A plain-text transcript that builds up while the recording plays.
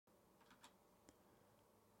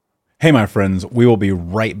Hey, my friends, we will be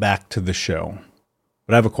right back to the show.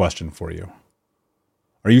 But I have a question for you.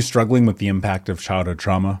 Are you struggling with the impact of childhood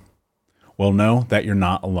trauma? Well, know that you're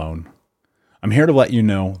not alone. I'm here to let you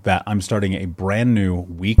know that I'm starting a brand new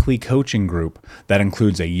weekly coaching group that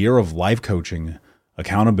includes a year of live coaching,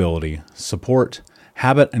 accountability, support,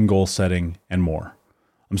 habit and goal setting, and more.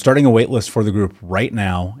 I'm starting a waitlist for the group right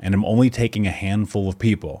now, and I'm only taking a handful of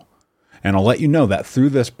people. And I'll let you know that through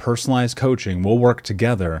this personalized coaching, we'll work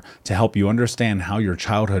together to help you understand how your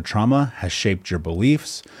childhood trauma has shaped your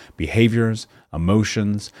beliefs, behaviors,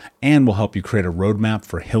 emotions, and will help you create a roadmap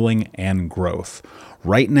for healing and growth.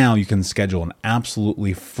 Right now, you can schedule an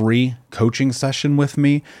absolutely free coaching session with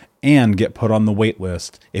me and get put on the wait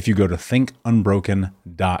list if you go to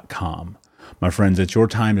thinkunbroken.com. My friends, it's your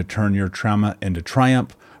time to turn your trauma into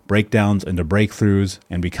triumph, breakdowns into breakthroughs,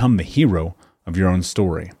 and become the hero of your own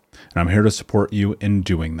story. And I'm here to support you in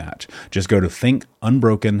doing that. Just go to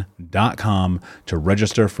thinkunbroken.com to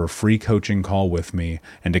register for a free coaching call with me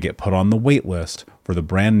and to get put on the wait list for the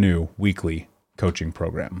brand new weekly coaching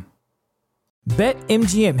program.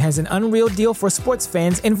 BetMGM has an unreal deal for sports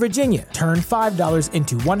fans in Virginia. Turn $5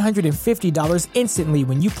 into $150 instantly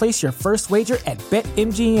when you place your first wager at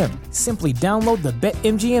BetMGM. Simply download the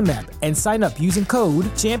BetMGM app and sign up using code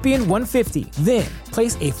Champion150. Then,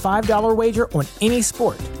 place a $5 wager on any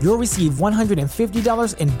sport. You'll receive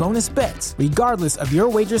 $150 in bonus bets, regardless of your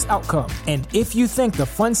wager's outcome. And if you think the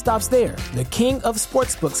fun stops there, the King of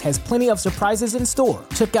Sportsbooks has plenty of surprises in store.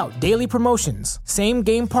 Check out daily promotions,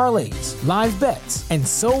 same-game parlays, live bets, and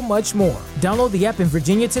so much more. Download the app in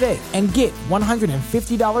Virginia today and get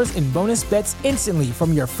 $150 in bonus bets instantly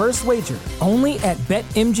from your first wager. Only at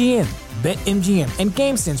BetMGM. BetMGM and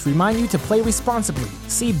GameSense remind you to play responsibly.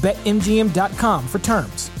 See BetMGM.com for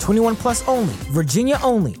terms. 21 plus only. Virginia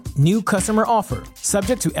only. New customer offer.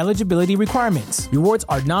 Subject to eligibility requirements. Rewards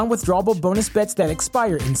are non-withdrawable bonus bets that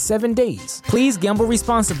expire in 7 days. Please gamble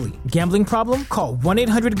responsibly. Gambling problem? Call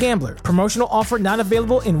 1-800-GAMBLER. Promotional offer not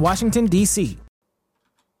available in Washington, D.C.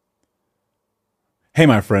 Hey,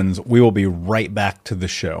 my friends, we will be right back to the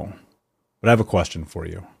show. But I have a question for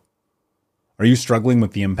you. Are you struggling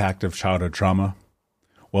with the impact of childhood trauma?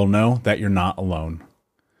 Well, know that you're not alone.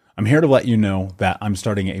 I'm here to let you know that I'm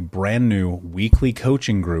starting a brand new weekly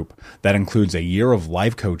coaching group that includes a year of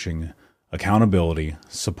live coaching, accountability,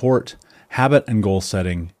 support, habit and goal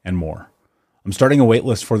setting, and more. I'm starting a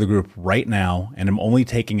waitlist for the group right now, and I'm only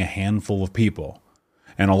taking a handful of people.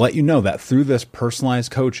 And I'll let you know that through this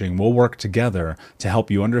personalized coaching, we'll work together to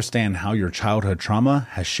help you understand how your childhood trauma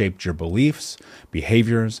has shaped your beliefs,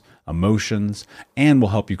 behaviors, emotions, and will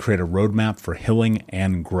help you create a roadmap for healing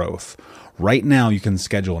and growth. Right now, you can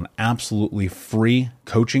schedule an absolutely free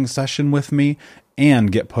coaching session with me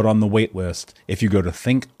and get put on the wait list if you go to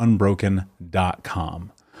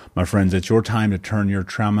thinkunbroken.com. My friends, it's your time to turn your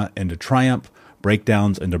trauma into triumph,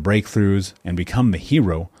 breakdowns into breakthroughs, and become the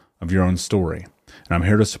hero of your own story. And I'm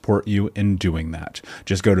here to support you in doing that.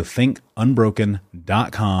 Just go to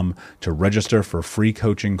thinkunbroken.com to register for a free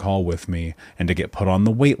coaching call with me and to get put on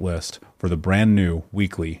the wait list for the brand new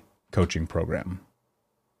weekly coaching program.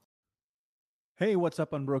 Hey, what's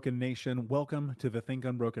up, Unbroken Nation? Welcome to the Think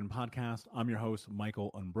Unbroken podcast. I'm your host,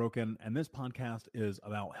 Michael Unbroken, and this podcast is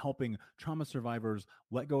about helping trauma survivors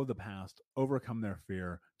let go of the past, overcome their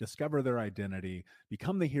fear, discover their identity,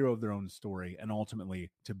 become the hero of their own story, and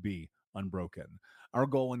ultimately to be unbroken. Our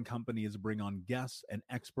goal in company is to bring on guests and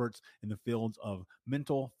experts in the fields of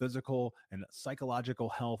mental, physical, and psychological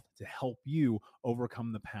health to help you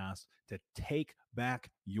overcome the past, to take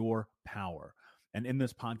back your power. And in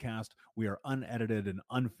this podcast, we are unedited and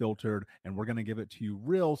unfiltered, and we're going to give it to you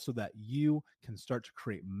real so that you can start to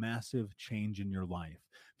create massive change in your life.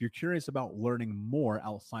 If you're curious about learning more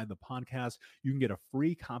outside the podcast, you can get a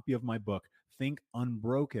free copy of my book, Think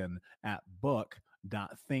Unbroken, at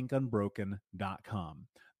book.thinkunbroken.com.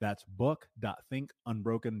 That's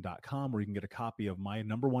book.thinkunbroken.com, where you can get a copy of my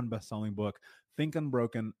 #1 best-selling book, Think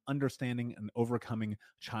Unbroken: Understanding and Overcoming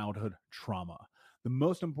Childhood Trauma. The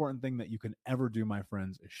most important thing that you can ever do, my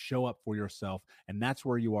friends, is show up for yourself, and that's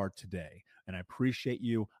where you are today. And I appreciate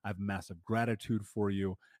you. I have massive gratitude for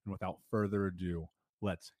you. And without further ado,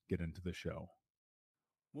 let's get into the show.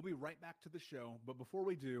 We'll be right back to the show, but before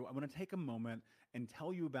we do, I want to take a moment and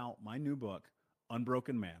tell you about my new book,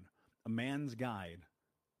 Unbroken Man, A Man's Guide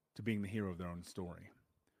to Being the Hero of Their Own Story.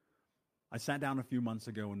 I sat down a few months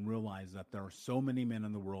ago and realized that there are so many men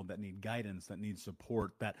in the world that need guidance, that need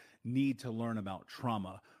support, that need to learn about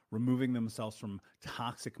trauma, removing themselves from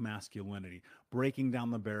toxic masculinity, breaking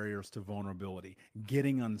down the barriers to vulnerability,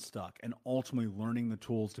 getting unstuck, and ultimately learning the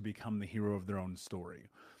tools to become the hero of their own story.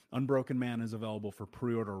 Unbroken Man is available for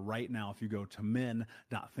pre-order right now if you go to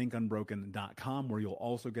men.thinkunbroken.com, where you'll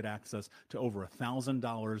also get access to over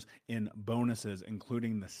 $1,000 in bonuses,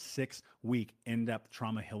 including the 6-week in-depth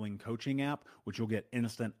trauma healing coaching app, which you'll get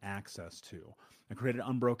instant access to. I created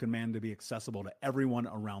Unbroken Man to be accessible to everyone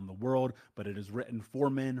around the world, but it is written for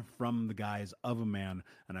men from the guise of a man,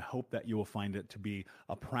 and I hope that you will find it to be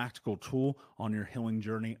a practical tool on your healing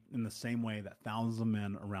journey in the same way that thousands of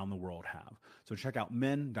men around the world have. So check out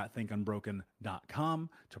men.thinkunbroken.com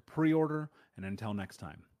to pre-order, and until next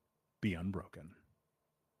time, be unbroken.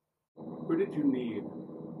 Who did you need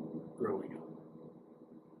growing up?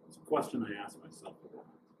 It's a question I ask myself a lot.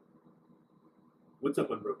 What's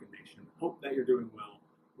up, Unbroken Nation? Hope that you're doing well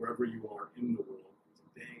wherever you are in the world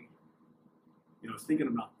today. I was thinking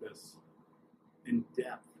about this in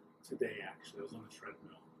depth today, actually. I was on the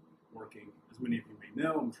treadmill working. As many of you may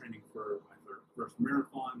know, I'm training for my first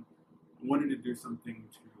marathon. I wanted to do something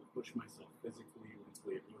to push myself physically,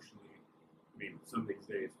 mentally, emotionally. Some of these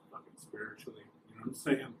days, fucking spiritually. You know what I'm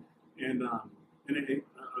saying? And I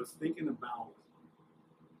was thinking about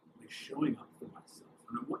showing up for myself.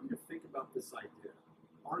 And I want you to think about this idea.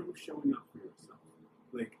 Are you showing up for yourself?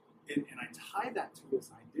 And I tie that to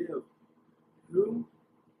this idea of who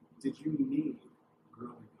did you need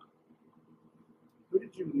growing up? Who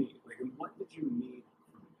did you need? And what did you need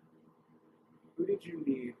from them? Who did you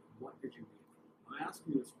need? What did you need from them? I ask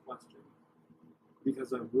you this question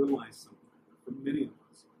because I realized something for many of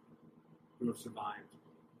us who have survived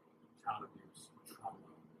child abuse, trauma,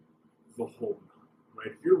 the whole nine, right?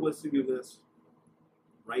 If you're listening to this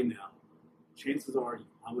right now, chances are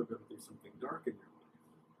you've probably been through something dark in your life,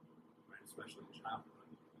 right? Especially in childhood.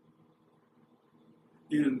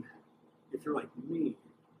 And if you're like me,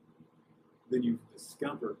 then you've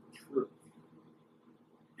discovered the truth.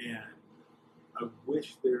 And I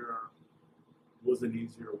wish there was an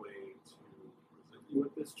easier way to present you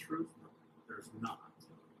with this truth. There's not.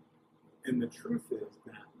 And the truth is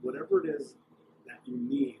that whatever it is that you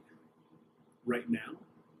need right now,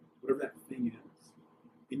 whatever that thing is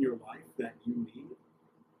in your life that you need,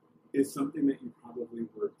 is something that you probably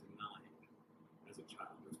were denied as a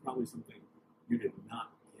child. It's probably something you did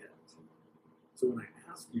not get. So when I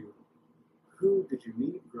ask you, who did you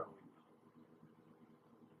need growing up?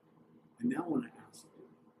 And now when I ask you,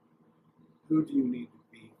 who do you need to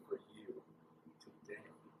be for you today?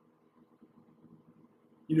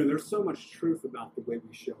 There's so much truth about the way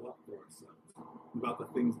we show up for ourselves, about the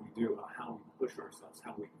things we do, about how we push ourselves,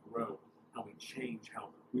 how we grow, how we change, how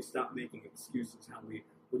we stop making excuses, how we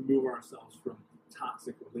remove ourselves from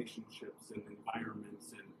toxic relationships and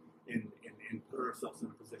environments and put ourselves in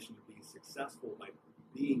a position to be successful by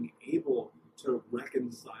being able to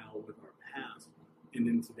reconcile with our past and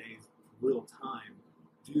in today's real time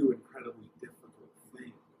do incredibly difficult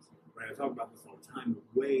things. Right? I talk about this all the time. The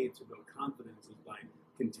way to build confidence is by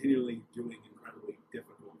continually doing incredibly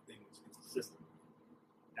difficult things consistently.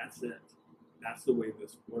 That's it. That's the way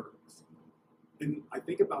this works. And I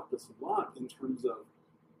think about this a lot in terms of,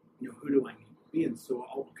 who do I need to be? And so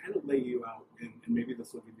I'll kind of lay you out, and maybe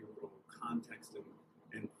this will give you a little context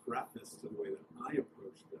and preface to the way that I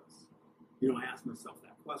approach this. I ask myself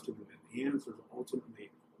that question, and the answer is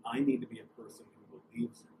ultimately, I need to be a person who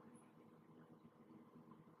believes in me.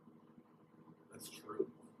 That's true.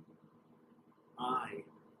 I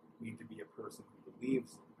need to be a person who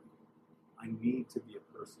believes in me. I need to be a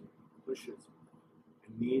person who pushes me. I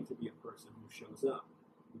need to be a person who shows up,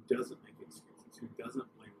 who doesn't make excuses, who doesn't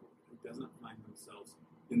blame me, who doesn't find themselves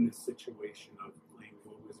in this situation of playing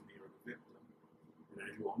woe is me or the victim. And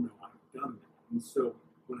as you all know, I've done that. And so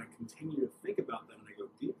when I continue to think about that and I go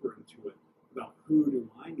deeper into it, about who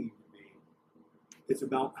do I need to be, it's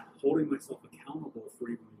about holding myself accountable for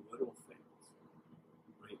even little things.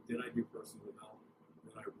 Right? Did I do personal development?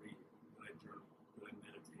 Did I read? Did I journal? Did I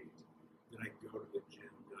meditate? Did I go to the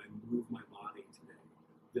gym? Did I move my body today?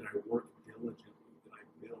 Did I work diligently? Did I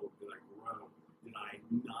build? Did I grow? Did I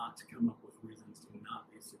not come up with reasons to not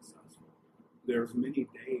be successful? There's many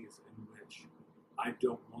days in which I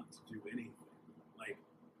don't want to do anything.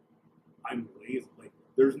 I'm lazy.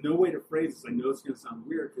 There's no way to phrase this. I know it's going to sound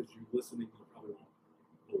weird because you listening, you probably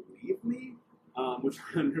won't believe me, which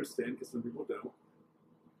I understand because some people don't.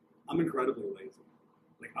 I'm incredibly lazy.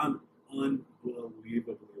 I'm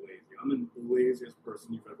unbelievably lazy. I'm the laziest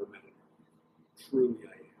person you've ever met in your life. Truly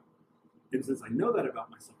I am. And since I know that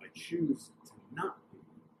about myself, I choose to not be.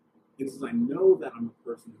 And since I know that I'm a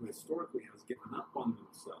person who historically has given up on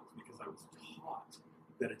themselves because I was taught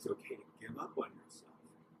that it's okay to give up on yourself,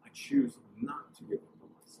 I choose not to give up on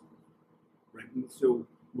myself. Right? And so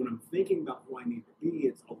when I'm thinking about who I need to be,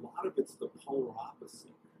 a lot of it's the polar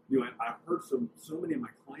opposite. I've heard so many of my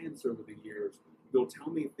clients over the years, they'll tell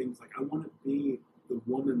me things like, I want to be the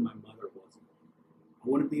woman my mother wasn't. I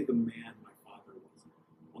want to be the man my father wasn't.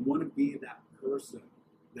 I want to be that person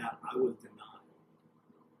that I was denied.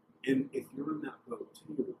 And if you're in that boat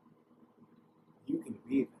too, you can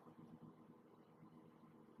be that.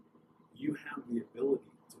 You have the ability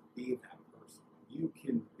to be that person. You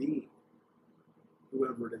can be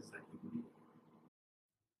whoever it is that you need.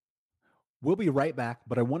 We'll be right back,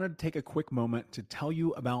 but I wanted to take a quick moment to tell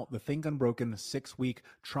you about the Think Unbroken 6-week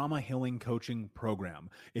trauma healing coaching program.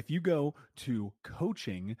 If you go to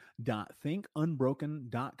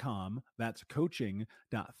coaching.thinkunbroken.com, that's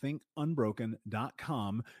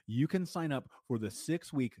coaching.thinkunbroken.com, you can sign up for the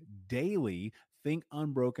 6-week daily Think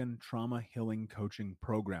Unbroken Trauma Healing Coaching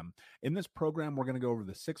Program. In this program, we're going to go over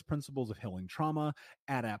the 6 principles of healing trauma,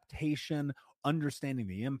 adaptation, understanding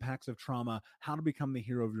the impacts of trauma, how to become the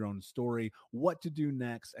hero of your own story, what to do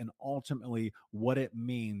next, and ultimately what it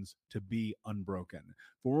means to be unbroken.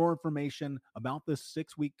 For more information about this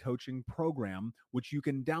 6-week coaching program, which you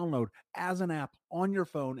can download as an app on your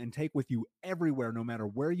phone and take with you everywhere, no matter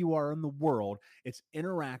where you are in the world, it's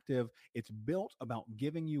interactive. It's built about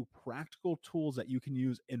giving you practical tools that you can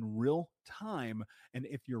use in real time. And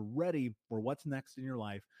if you're ready for what's next in your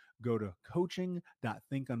life, go to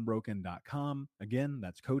coaching.thinkunbroken.com. Again,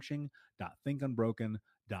 that's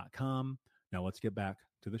coaching.thinkunbroken.com. Now let's get back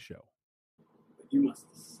to the show. But you must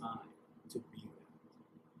decide to be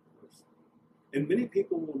that person. And many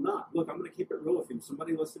people will not. Look, I'm going to keep it real with you.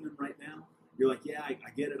 Somebody listening right now, you're like, yeah, I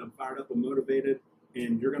get it. I'm fired up. I'm motivated.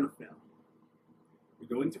 And you're going to fail. You're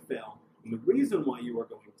going to fail. And the reason why you are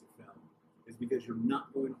going to fail is because you're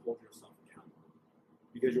not going to hold yourself accountable.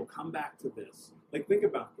 Because you'll come back to this. Like, think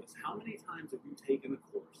about this. How many times have you taken a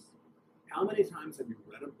course? How many times have you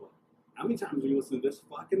read a book? How many times have you listened to this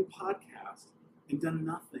fucking podcast and done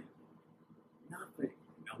nothing? Nothing.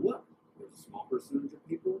 Now look, there's a small percentage of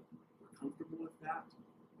people who are comfortable with that,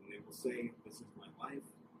 and they will say, this is my life.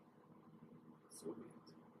 So be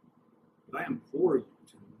it. But I implore you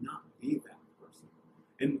to not be that person.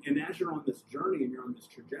 And as you're on this journey and you're on this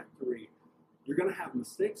trajectory, you're going to have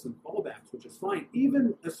mistakes and fallbacks, which is fine.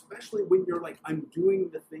 Even, especially when you're like, I'm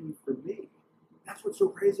doing the thing for me. That's what's so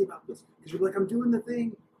crazy about this. Because you're like, I'm doing the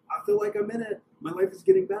thing. I feel like I'm in it. My life is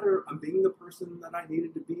getting better. I'm being the person that I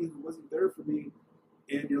needed to be who wasn't there for me.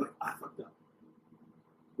 And you're like, I fucked up.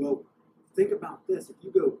 Well, think about this. If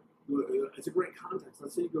you go, it's a great context.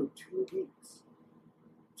 Let's say you go 2 weeks.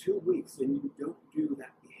 2 weeks and you don't do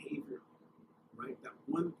that behavior, right? That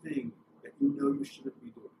one thing that you know you shouldn't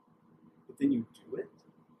be doing. But then you do it.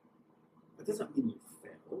 That doesn't mean you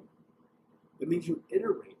fail. It means you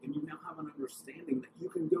iterate and you now have an understanding that you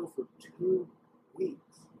can go for 2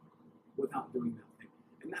 weeks without doing that thing.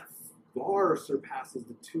 And that far surpasses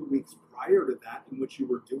the 2 weeks prior to that in which you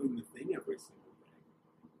were doing the thing every single day.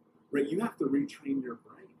 Right? You have to retrain your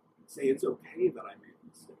brain. Say it's okay that I made a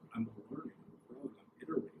mistake. I'm learning, I'm growing, I'm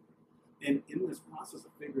iterating. And in this process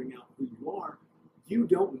of figuring out who you are, you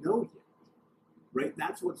don't know yet. Right?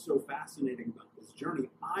 That's what's so fascinating about this journey.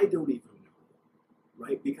 I don't even know yet.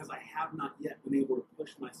 Right? Because I have not yet been able to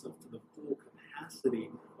push myself to the full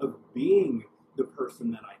capacity of being the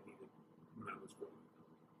person that I needed when I was growing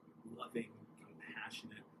up. Loving,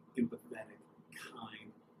 compassionate, empathetic,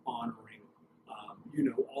 kind, honoring,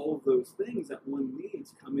 all of those things that one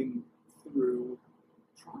needs coming through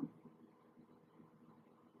trauma.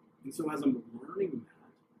 And so as I'm learning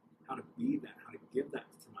that, how to be that, how to give that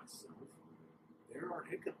to myself, there are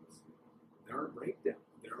hiccups. There are breakdowns.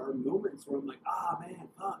 There are moments where I'm like, man,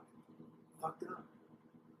 fucked up.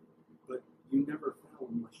 But you never fail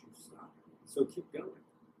unless you stop. So keep going.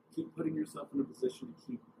 Keep putting yourself in a position to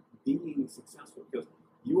keep being successful, because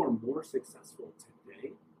you are more successful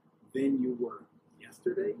today than you were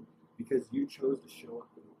yesterday because you chose to show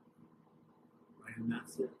up in life. Right? And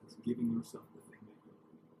that's it. It's giving yourself the thing that you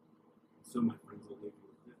need. So my friends, I'll leave you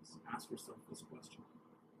with this. Ask yourself this question.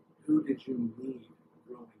 Who did you need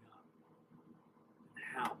growing up? And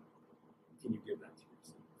how can you give that to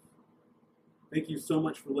yourself? Thank you so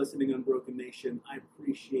much for listening, Unbroken Nation. I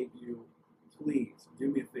appreciate you. Please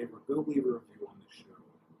do me a favor. Go leave a review on this show.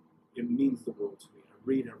 It means the world to me. I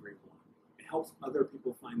read every one. It helps other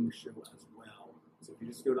people find the show as well. So if you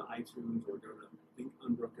just go to iTunes or go to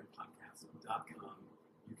thinkunbrokenpodcast.com,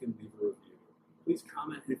 you can leave a review. Please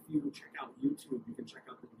comment. And if you check out YouTube, you can check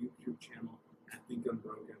out the YouTube channel at Think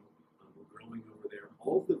Unbroken. We're growing over there.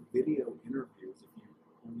 All of the video interviews, if you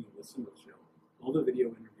only listen to the show, all the video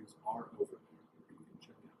interviews are over there. You can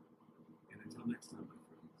check out. And until next time, my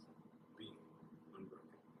friends, be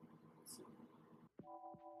unbroken. See you.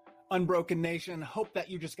 Unbroken Nation, hope that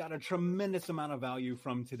you just got a tremendous amount of value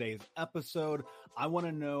from today's episode. I want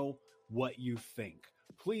to know what you think.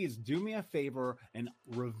 Please do me a favor and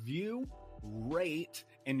review, rate,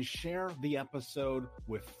 and share the episode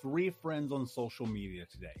with 3 friends on social media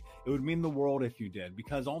today. It would mean the world if you did,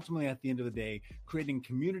 because ultimately at the end of the day, creating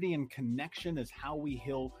community and connection is how we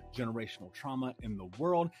heal generational trauma in the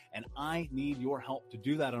world. And I need your help to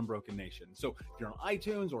do that, Unbroken Nation. So if you're on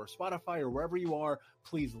iTunes or Spotify or wherever you are,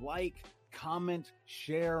 please like, comment,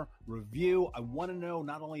 share, review. I want to know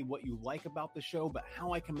not only what you like about the show, but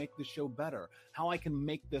how I can make the show better, how I can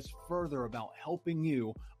make this further about helping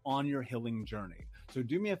you on your healing journey. So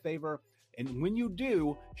do me a favor, and when you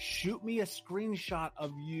do, shoot me a screenshot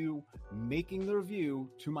of you making the review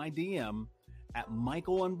to my DM at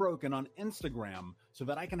Michael Unbroken on Instagram so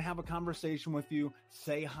that I can have a conversation with you,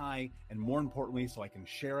 say hi, and more importantly, so I can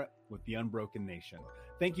share it with the Unbroken Nation.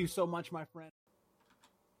 Thank you so much, my friend.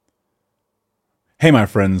 Hey, my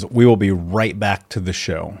friends, we will be right back to the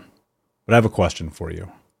show, but I have a question for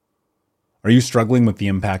you. Are you struggling with the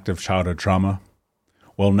impact of childhood trauma?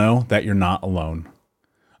 Well, know that you're not alone.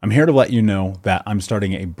 I'm here to let you know that I'm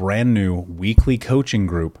starting a brand new weekly coaching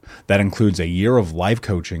group that includes a year of live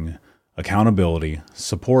coaching, accountability,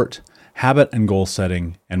 support, habit and goal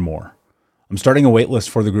setting, and more. I'm starting a waitlist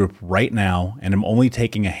for the group right now, and I'm only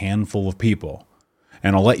taking a handful of people.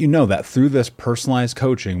 And I'll let you know that through this personalized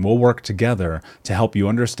coaching, we'll work together to help you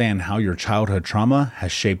understand how your childhood trauma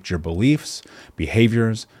has shaped your beliefs,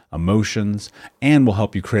 behaviors, emotions, and will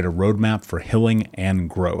help you create a roadmap for healing and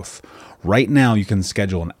growth. Right now, you can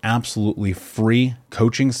schedule an absolutely free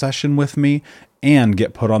coaching session with me and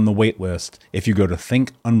get put on the wait list if you go to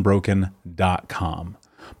thinkunbroken.com.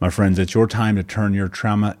 My friends, it's your time to turn your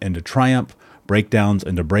trauma into triumph, breakdowns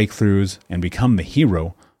into breakthroughs, and become the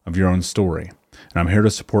hero of your own story. And I'm here to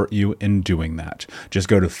support you in doing that. Just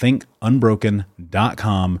go to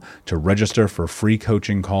thinkunbroken.com to register for a free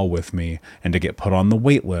coaching call with me and to get put on the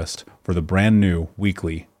wait list for the brand new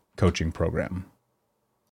weekly coaching program.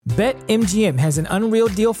 BetMGM has an unreal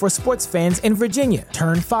deal for sports fans in Virginia.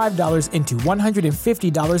 Turn $5 into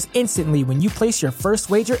 $150 instantly when you place your first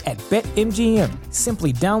wager at BetMGM.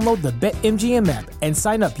 Simply download the BetMGM app and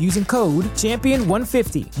sign up using code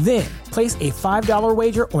Champion150. Then, place a $5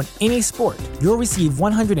 wager on any sport. You'll receive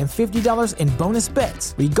 $150 in bonus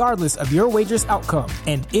bets, regardless of your wager's outcome.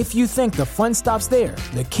 And if you think the fun stops there,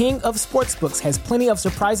 the King of Sportsbooks has plenty of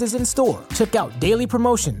surprises in store. Check out daily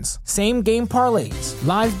promotions, same-game parlays,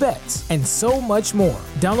 live bets, and so much more.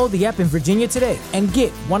 Download the app in Virginia today and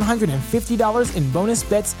get $150 in bonus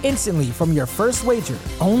bets instantly from your first wager.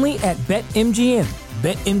 Only at BetMGM.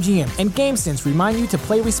 BetMGM and GameSense remind you to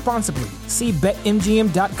play responsibly. See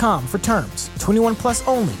BetMGM.com for terms. 21 plus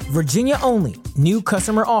only. Virginia only. New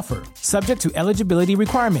customer offer. Subject to eligibility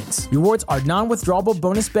requirements. Rewards are non-withdrawable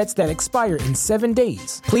bonus bets that expire in 7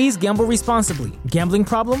 days. Please gamble responsibly. Gambling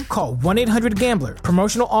problem? Call 1-800-GAMBLER.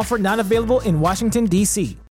 Promotional offer not available in Washington, D.C.